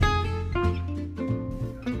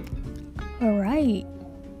Hai.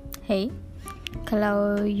 Hey,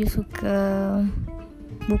 kalau you suka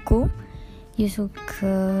buku, you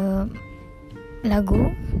suka lagu,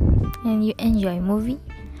 and you enjoy movie,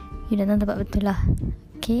 you datang tempat betul lah.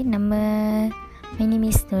 Okay, my name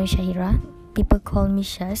is Nur Syahira. People call me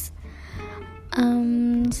Shaz.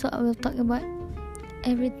 So I will talk about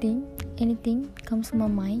anything comes to my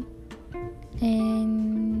mind,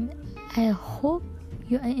 and I hope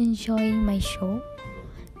you are enjoying my show.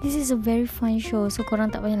 This is a very fun show, so korang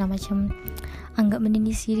tak payahlah macam anggap benda ni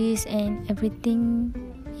serious, and everything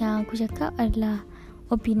yang aku cakap adalah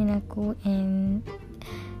opinion aku and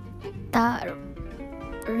tak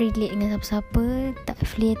relate dengan siapa-siapa, tak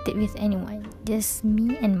affiliated with anyone, just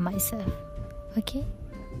me and myself. Okay,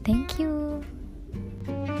 thank you.